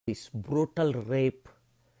This brutal rape,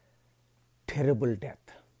 terrible death.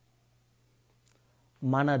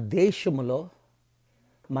 మన దేశంలో,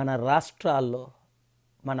 మన రాష్ట్రాల్లో,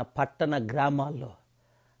 మన పట్టణ గ్రామాల్లో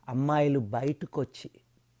అమ్మాయిలు బయటకు వచ్చి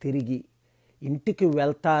తిరిగి ఇంటికి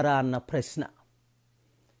వెళ్తారా అన్న ప్రశ్న.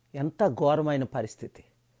 ఎంత ఘోరమైన పరిస్థితి.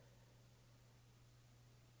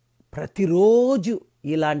 ప్రతిరోజు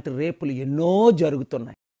ఇలాంటి రేపులు ఎన్నో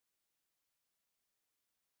జరుగుతున్నాయి.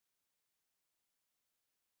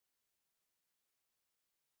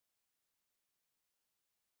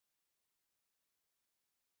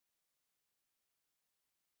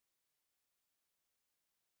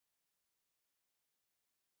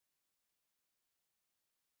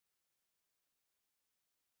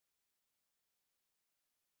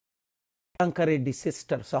 రెడ్డి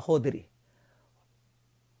సిస్టర్, సహోదరి,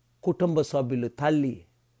 కుటుంబ సభ్యులు, తల్లి,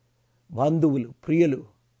 బంధువులు, ప్రియులు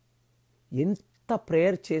ఎంత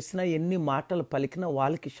ప్రేయర్ చేసినా, ఎన్ని మాటలు పలికినా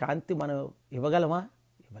వాళ్ళకి శాంతి మనం ఇవ్వగలమా?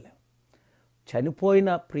 ఇవ్వలేం. చనిపోయిన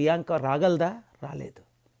ప్రియాంక రాగలదా? రాలేదు.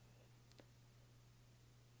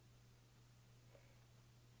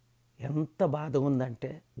 ఎంత బాధ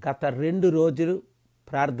ఉందంటే, గత 2 రోజులు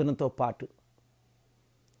ప్రార్థనతో పాటు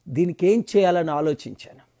దీనికి ఏం చేయాలని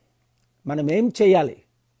ఆలోచించాను. మనం ఏం చేయాలి?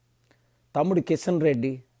 తమ్ముడు Kishan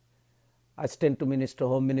Reddy, assistant minister,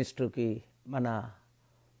 home మినిస్టర్కి మన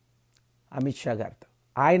అమిత్ షా గారితో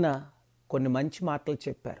ఆయన కొన్ని మంచి మాటలు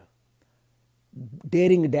చెప్పారు.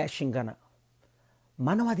 డేరింగ్ డాషింగ్ అన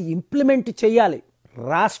మనం అది ఇంప్లిమెంట్ చేయాలి.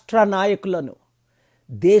 రాష్ట్ర నాయకులను,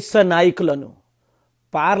 దేశ నాయకులను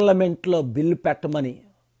పార్లమెంట్లో బిల్లు పెట్టమని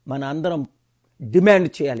మన అందరం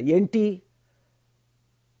డిమాండ్ చేయాలి. ఏంటి?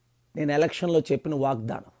 నేను ఎలక్షన్లో చెప్పిన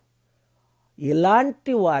వాగ్దానం.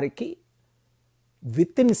 ఇలాంటి వారికి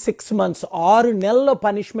వితిన్ 6 months 6 నెలల్లో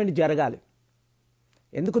పనిష్మెంట్ జరగాలి.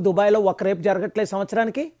 ఎందుకు దుబాయ్లో ఒక రేపు జరగట్లేదు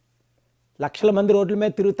సంవత్సరానికి? లక్షల మంది రోడ్ల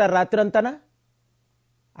మీద తిరుగుతారు రాత్రి అంతానా?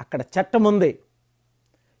 అక్కడ చట్టం ఉంది.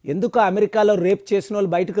 ఎందుకు అమెరికాలో రేప్ చేసిన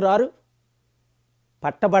వాళ్ళు బయటకు రారు?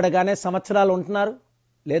 పట్టబడగానే సంవత్సరాలు ఉంటున్నారు.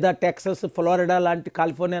 లేదా టెక్సస్, ఫ్లోరిడా లాంటి,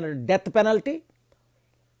 కాలిఫోర్నియా డెత్ పెనల్టీ.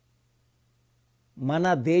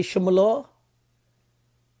 మన దేశంలో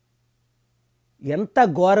ఎంత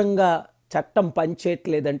ఘోరంగా చట్టం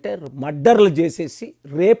పనిచేయట్లేదంటే, మర్డర్లు చేసేసి,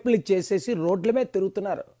 రేపులు చేసేసి రోడ్ల మీద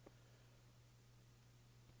తిరుగుతున్నారు.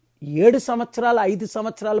 7 సంవత్సరాలు, 5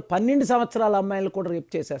 సంవత్సరాలు, 12 సంవత్సరాల అమ్మాయిలు కూడా రేపు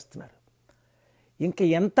చేసేస్తున్నారు. ఇంక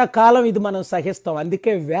ఎంతకాలం ఇది మనం సహిస్తాం?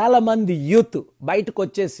 అందుకే వేల మంది యూత్ బయటకు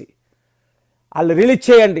వచ్చేసి వాళ్ళు రిలీజ్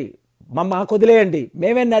చేయండి, మాకు వదిలేయండి,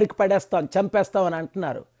 మేమే నరికి పడేస్తాం, చంపేస్తాం అని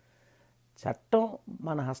అంటున్నారు. చట్టం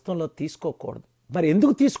మన హస్తంలో తీసుకోకూడదు. మరి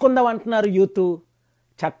ఎందుకు తీసుకుందాం అంటున్నారు యూత్?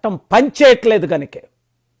 చట్టం పనిచేయట్లేదు కనుకే.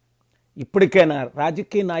 ఇప్పటికైనా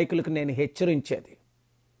రాజకీయ నాయకులకు నేను హెచ్చరించేది,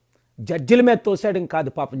 జడ్జిల మీద తోసేయడం కాదు.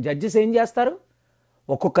 పాపం జడ్జిస్ ఏం చేస్తారు?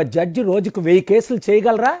 ఒక్కొక్క జడ్జి రోజుకు 1000 కేసులు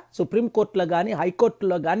చేయగలరా? సుప్రీంకోర్టులో కానీ,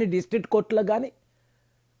 హైకోర్టులో కానీ, డిస్ట్రిక్ట్ కోర్టులో కానీ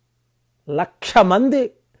 1,00,000 మంది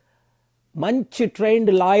మంచి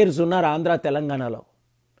ట్రైన్డ్ లాయర్స్ ఉన్నారు ఆంధ్ర, తెలంగాణలో.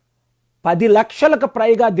 10 లక్షలకు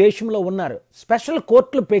పైగా దేశంలో ఉన్నారు. స్పెషల్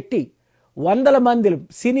కోర్టులు పెట్టి 100 మంది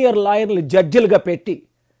సీనియర్ లాయర్లు జడ్జిలుగా పెట్టి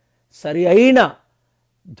సరి అయిన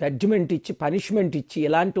జడ్జిమెంట్ ఇచ్చి, పనిష్మెంట్ ఇచ్చి,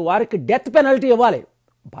 ఇలాంటి వారికి డెత్ పెనల్టీ ఇవ్వాలి.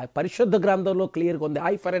 పరిశుద్ధ గ్రంథంలో క్లియర్గా ఉంది.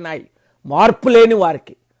 I for N I. మార్పు లేని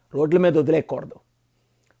వారికి రోడ్ల మీద వదిలేయకూడదు.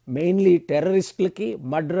 మెయిన్లీ టెర్రరిస్టులకి,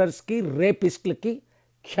 మర్డరర్స్కి, రేపిస్టులకి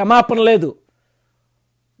క్షమాపణ లేదు.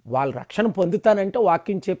 వాళ్ళు రక్షణ పొందుతానంటే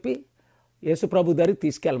వాక్యం చెప్పి యేసుప్రభు దగ్గరికి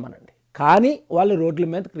తీసుకెళ్ళమనండి. కానీ వాళ్ళు రోడ్ల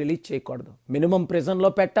మీదకి రిలీజ్ చేయకూడదు. మినిమం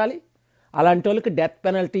ప్రిజన్లో పెట్టాలి. అలాంటి వాళ్ళకి డెత్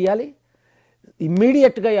పెనల్టీ ఇవ్వాలి.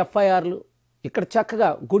 ఇమ్మీడియట్గా ఎఫ్ఐఆర్లు. ఇక్కడ చక్కగా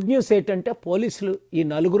గుడ్ న్యూస్ ఏంటంటే, పోలీసులు ఈ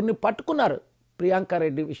 4 పట్టుకున్నారు ప్రియాంక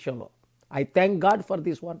రెడ్డి విషయంలో. I thank God for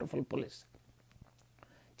this wonderful police.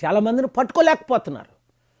 చాలామందిని పట్టుకోలేకపోతున్నారు.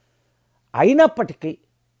 అయినప్పటికీ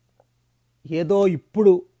ఏదో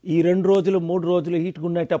ఇప్పుడు ఈ 2 రోజులు 3 రోజులు హీట్గా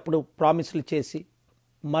ఉండేటప్పుడు ప్రామిస్లు చేసి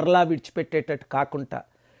మరలా విడిచిపెట్టేటట్టు కాకుండా,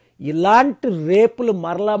 ఇలాంటి రేపులు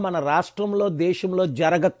మరలా మన రాష్ట్రంలో, దేశంలో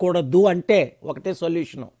జరగకూడదు అంటే ఒకటే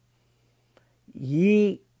సొల్యూషను. ఈ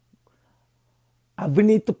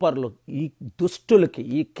అవినీతి పరులు, ఈ దుష్టులకి,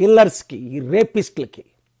 ఈ కిల్లర్స్కి, ఈ రేపిస్టులకి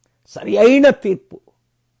సరి అయిన తీర్పు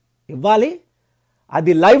ఇవ్వాలి.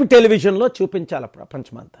 అది లైవ్ టెలివిజన్లో చూపించాలి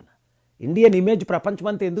ప్రపంచమంతా. ఇండియన్ ఇమేజ్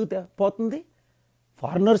ప్రపంచమంతా ఎందుకు పోతుంది?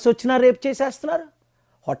 ఫారినర్స్ వచ్చినా రేప్ చేసేస్తున్నారు,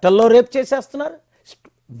 హోటల్లో రేప్ చేసేస్తున్నారు,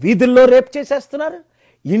 వీధుల్లో రేప్ చేసేస్తున్నారు,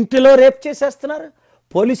 ఇంటిలో రేప్ చేసేస్తున్నారు.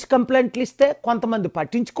 పోలీస్ కంప్లైంట్లు ఇస్తే కొంతమంది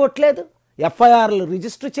పట్టించుకోవట్లేదు, ఎఫ్ఐఆర్లు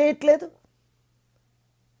రిజిస్టర్ చేయట్లేదు.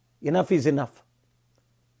 Enough is enough.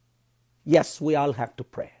 Yes, we all have to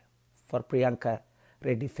pray for Priyanka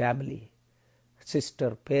Reddy family,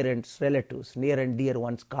 sister, parents, relatives, near and dear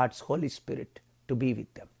ones, God's Holy Spirit to be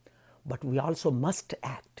with them. But we also must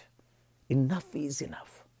act. Enough is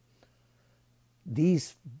enough.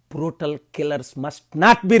 These brutal killers must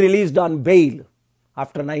not be released on bail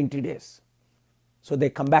after 90 days. So they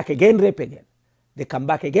come back again, rape again. They come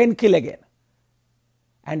back again, kill again.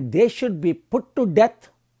 And they should be put to death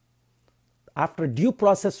after due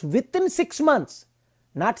process within 6 months,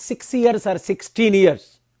 not 6 years or 16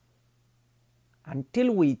 years.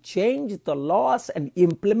 Until we change the laws and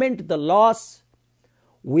implement the laws,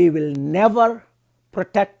 we will never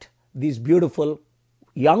protect these beautiful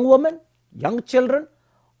young women, young children,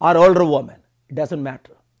 or older women. It doesn't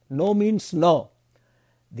matter. No means no.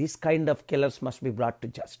 These kind of killers must be brought to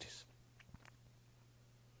justice.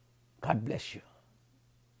 God bless you.